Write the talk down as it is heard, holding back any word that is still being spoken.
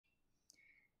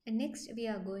And next, we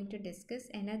are going to discuss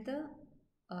another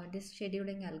disk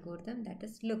scheduling algorithm, that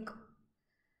is look.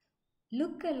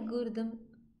 Look algorithm,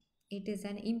 it is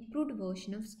an improved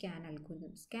version of scan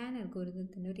algorithm. Scan algorithm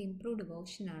is an improved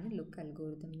version of look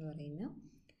algorithm.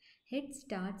 Head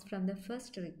starts from the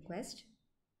first request.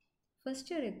 First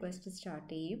request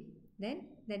start then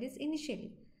that is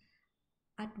initially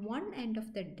at one end of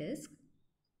the disk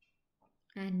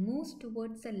and moves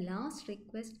towards the last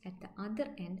request at the other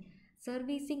end,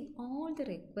 servicing all the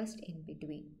requests in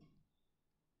between.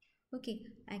 Okay,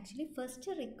 actually first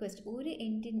request or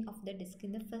end of the disk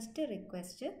in the first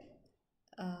request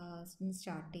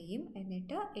start and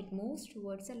it moves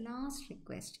towards the last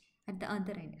request at the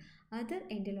other end. Other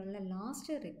end last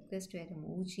request where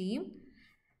move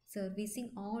servicing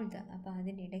all the അപ്പോൾ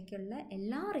അതിനിടയ്ക്കുള്ള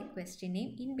എല്ലാ റിക്വസ്റ്റിനെയും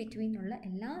in between ഉള്ള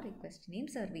എല്ലാ റിക്വസ്റ്റിനെയും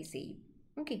service ചെയ്യും.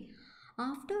 Okay,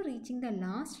 after reaching the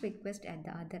last request at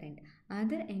the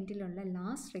other എൻഡിലുള്ള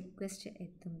last request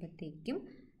എത്തുമ്പോഴത്തേക്കും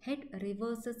head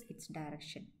reverses it's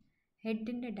direction.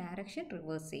 ഹെഡിൻ്റെ direction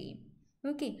reverse ചെയ്യും.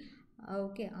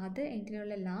 Okay other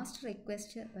എൻഡിലുള്ള last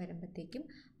request വരുമ്പോഴത്തേക്കും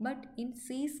but in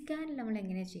C scan നമ്മൾ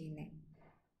എങ്ങനെയാണ് ചെയ്യുന്നത്?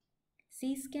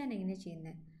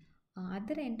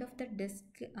 Other end of the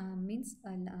disk means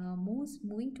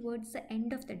moving towards the end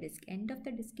of the disk. End of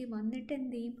the disk വന്നിട്ട്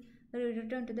എന്ത് ചെയ്യും?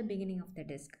 Return to the beginning of the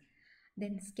disk.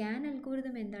 Then scan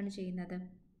algorithm എന്താണ് ചെയ്യുന്നത്?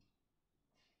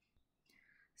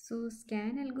 So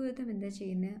scan algorithm എന്താ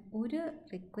ചെയ്യുന്നത്? ഒരു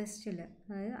റിക്വസ്റ്റിൽ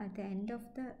അതായത് at the end of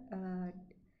the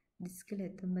ഡിസ്കിൽ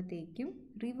എത്തുമ്പോഴത്തേക്കും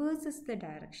reverses the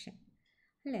direction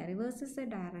അല്ലേ? Reverses the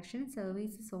direction,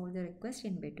 services all the request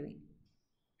in between.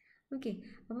 Okay,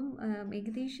 അപ്പം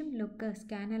ഏകദേശം ലുക്ക്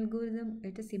സ്കാൻ അൽഗോരിതം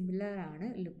ആയിട്ട് സിമിലർ ആണ്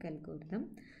look algorithm.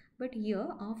 But here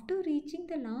after reaching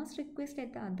the last request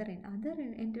at other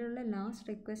എൻഡിലുള്ള last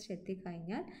request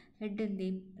എത്തിക്കഴിഞ്ഞാൽ head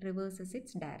എന്തെയും reverses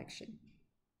it's direction.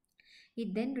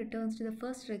 It then returns to the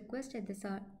first request at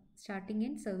the starting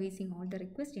and servicing all the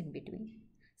request in between.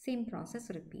 Same process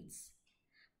repeats.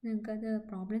 നിങ്ങൾക്കത്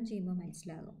problem ചെയ്യുമ്പോൾ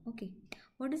മനസ്സിലാകും. Okay,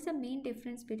 what is the main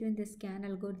difference between the scan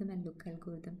algorithm and look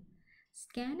algorithm?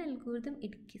 Scan algorithm,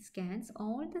 it scans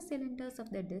all the cylinders of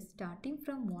the disk starting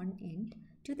from one end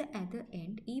to the other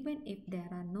end even if there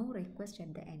are no requests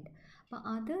at the end. അപ്പോൾ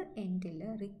other എൻഡിൽ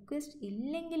request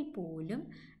ഇല്ലെങ്കിൽ പോലും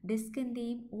disk എന്ത്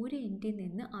ചെയ്യും? ഒരു എൻഡിൽ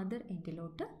നിന്ന് other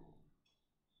എൻഡിലോട്ട്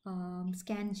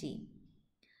scan ചെയ്യും.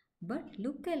 But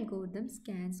look algorithm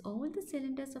scans all the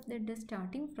cylinders of the disk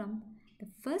starting from the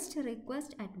first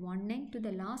request at one end to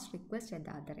the last request at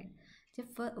the other end.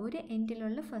 ഒരു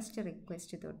എൻഡിലുള്ള ഫസ്റ്റ്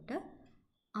റിക്വസ്റ്റ് തൊട്ട്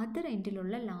other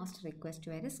എൻഡിലുള്ള last request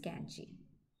വരെ scan ചെയ്യും.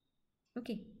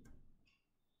 Okay,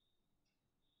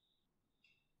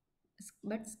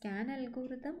 but scan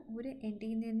algorithm ഒരു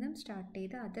എൻഡിൽ നിന്നും start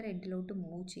ചെയ്ത് other എൻഡിലോട്ട്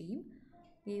move ചെയ്യും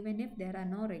even if there are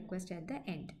no request at the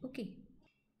end. Okay,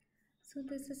 so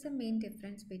this is A main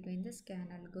difference between the scan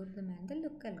algorithm and the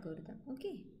look algorithm.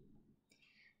 Okay,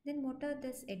 then what are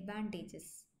these advantages?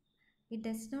 It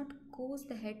does not cause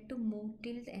the head to move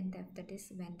till the end of the disk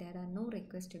when there are no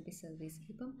requests to be serviced.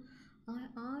 ഇപ്പം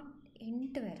ആ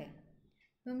end വരെ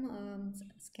ഇപ്പം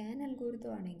scan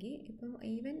algorithm ആണെങ്കിൽ ഇപ്പം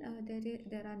even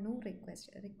there are no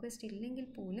request ഇല്ലെങ്കിൽ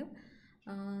പോലും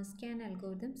scan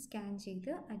algorithm scan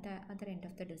ചെയ്ത് other end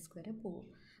of the disk വരെ പോകും.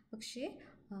 പക്ഷേ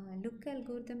ലുക്ക്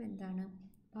അൽഗോരിതം എന്താണ്?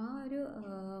 ആ ഒരു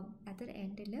അതർ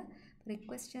എൻഡിൽ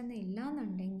റിക്വസ്റ്റ് ഒന്നും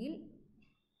ഇല്ലയെന്നുണ്ടെങ്കിൽ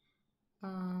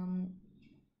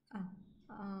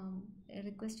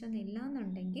റിക്വസ്റ്റ് ഒന്നും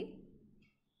ഇല്ലയെന്നുണ്ടെങ്കിൽ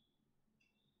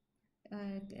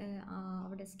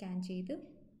അവിടെ സ്കാൻ ചെയ്ത്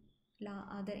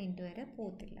അതർ എൻഡ് വരെ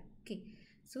പോകത്തില്ല. Okay,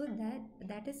 so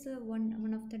that is one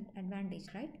of the advantage,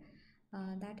 right?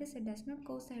 That is it does not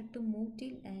cause the head to move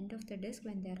till end of the disk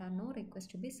when there are no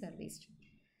request to B serviced.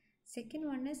 Second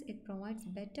one is it provides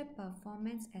better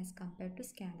performance as compared to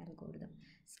scan algorithm.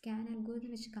 Scan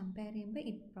algorithm which compare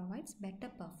it provides better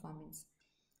performance.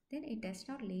 Then it does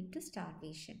not lead to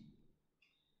starvation.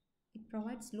 It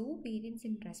provides low variance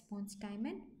in response time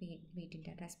and waiting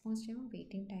time. Response time and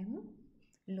waiting time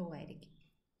low ആയിരിക്കും.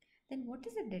 Then what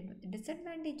is the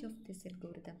disadvantage of this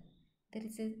algorithm?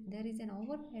 There is an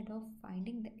overhead of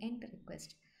finding the end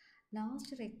request.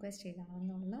 Last request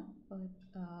ഏതാണെന്നുള്ള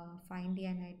find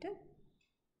ചെയ്യാനായിട്ട്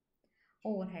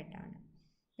ഓവർഹെഡാണ്.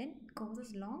 Then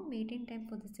causes long waiting time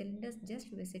for the cylinders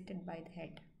just visited by the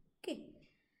head. Okay,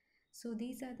 so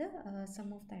these are the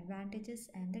some of the advantages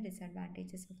and the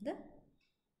disadvantages of the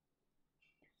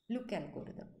look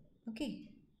algorithm. Okay,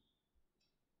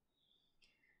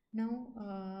 now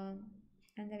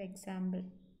another example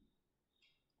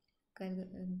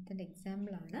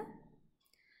ആണ്.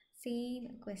 Same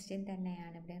question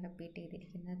തന്നെയാണ് ഇവിടെ repeat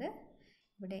ചെയ്തിരിക്കുന്നത്.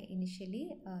 ഇവിടെ initially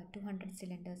 200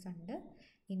 cylinders ഉണ്ട്.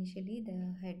 Initially the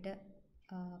head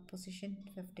position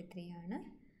 53 ആണ്.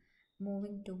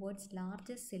 Moving towards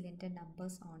largest cylinder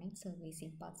numbers on in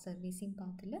servicing path. Servicing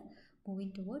പാത്തിൽ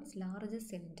moving towards largest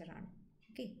cylinder ആണ്.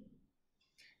 Okay,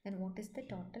 then what is the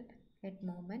total head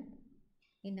movement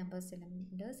in number of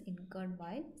cylinders incurred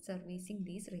while servicing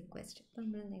these requests? അപ്പോൾ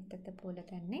നമ്മൾ നേരത്തെ പോലെ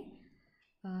തന്നെ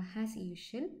as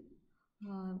usual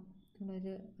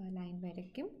നമ്മളൊരു line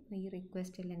വരയ്ക്കും. ഈ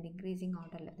റിക്വസ്റ്റിൽ increasing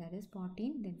ഓർഡറിൽ, that is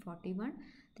 14, then 41,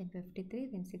 then 53,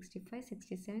 then 65,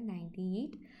 67,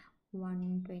 98,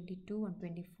 122,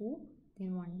 124, then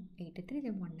 183,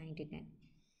 then 199.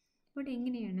 ഇവിടെ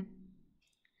എങ്ങനെയാണ്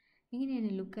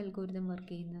ലുക്ക് അൽഗോരിതം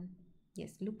വർക്ക് ചെയ്യുന്നത്?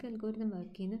 യെസ്, ലുക്ക് അൽഗോരിതം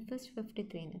വർക്ക് ചെയ്യുന്നത് ഫസ്റ്റ്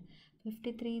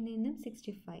 53 നിന്നും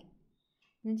 65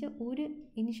 എന്ന് വെച്ചാൽ ഒരു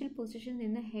ഇനിഷ്യൽ പൊസിഷനിൽ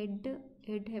നിന്ന് ഹെഡ്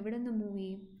എവിടെ നിന്ന് മൂവ്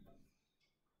ചെയ്യും?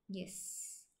 യെസ്,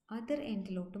 അതർ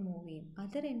എൻഡിലോട്ട് മൂവ് ചെയ്യും.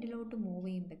 അതർ എൻഡിലോട്ട് മൂവ്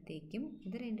ചെയ്യുമ്പോഴത്തേക്കും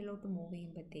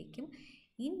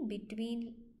ഇൻ ബിറ്റ്വീൻ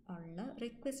ഉള്ള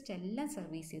റിക്വസ്റ്റ് എല്ലാം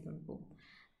സർവീസ് ചെയ്തുകൊണ്ട് പോകും.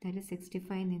 അതായത്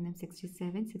 65 നിന്നും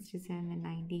 67, 67 നിന്ന്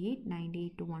 98,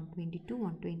 98 to 122,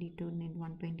 122 നിന്ന്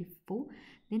 124,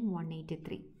 then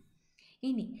 183.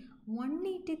 ഇനി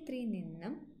 183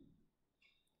 നിന്നും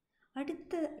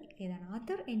അടുത്ത ഏതാണ്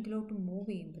അതർ എൻഡിലോട്ട് മൂവ്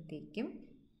ചെയ്യുമ്പോഴത്തേക്കും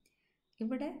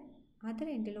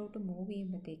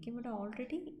ഇവിടെ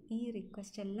ഓൾറെഡി ഈ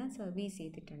റിക്വസ്റ്റ് എല്ലാം സർവീസ്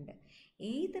ചെയ്തിട്ടുണ്ട്.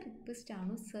 ഏത്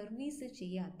റിക്വസ്റ്റാണോ സർവീസ്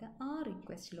ചെയ്യാത്ത ആ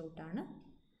റിക്വസ്റ്റിലോട്ടാണ്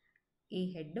ഈ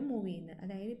ഹെഡ് മൂവ് ചെയ്യുന്നത്.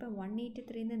 അതായത് ഇപ്പോൾ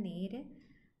 183 നേരെ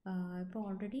ഇപ്പോൾ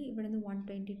ഓൾറെഡി ഇവിടെ നിന്ന്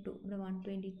 122, ഇവിടെ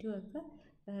 122 ഒക്കെ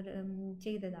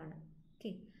ചെയ്തതാണ്.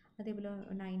 ഓക്കെ, അതേപോലെ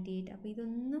 98. അപ്പോൾ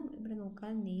ഇതൊന്നും ഇവിടെ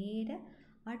നോക്കാതെ നേരെ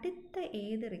അടുത്ത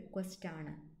ഏത്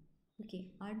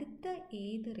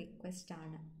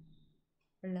റിക്വസ്റ്റാണ്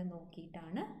ഉള്ളത്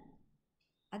നോക്കിയിട്ടാണ്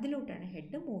അതിലോട്ടാണ്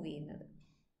ഹെഡ് മൂവ് ചെയ്യുന്നത്.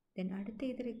 ദെൻ അടുത്ത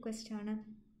ഏത് റിക്വസ്റ്റാണ്?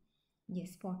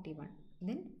 Yes, 41,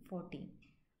 then 14.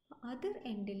 അതർ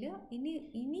എൻഡിൽ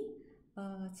ഇനി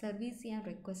സർവീസ് ചെയ്യാൻ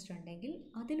റിക്വസ്റ്റ് ഉണ്ടെങ്കിൽ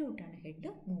അതിലോട്ടാണ് ഹെഡ്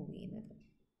മൂവ് ചെയ്യുന്നത്.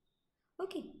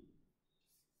 Okay,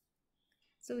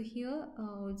 so here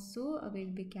also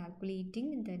we'll be calculating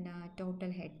the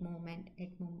total head movement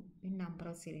in number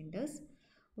of cylinders.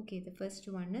 Okay, the first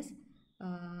one is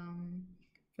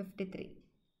 53.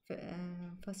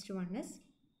 First one is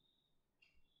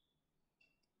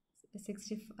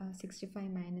 65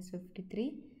 minus 53,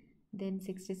 then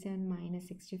 67 minus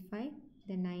 65,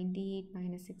 then 98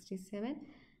 minus 67,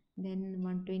 then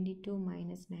 122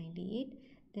 minus 98,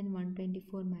 then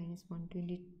 124 minus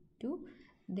 122,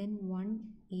 then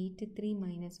 183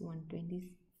 minus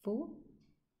 124,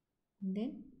 then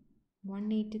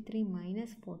 183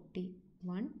 minus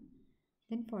 41,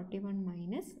 then 41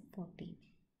 minus 14.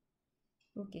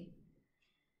 Okay,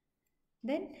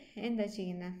 then എന്താ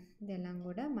ചെയ്യുന്നത്? ഇതെല്ലാം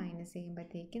കൂടെ minus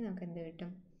ചെയ്യുമ്പോഴത്തേക്ക് നമുക്ക് എന്ത്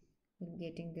കിട്ടും?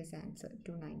 getting this answer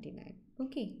 299.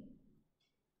 Okay,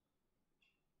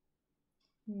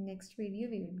 next video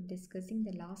we will be discussing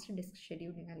the last disk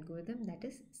scheduling algorithm, that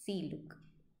is C look.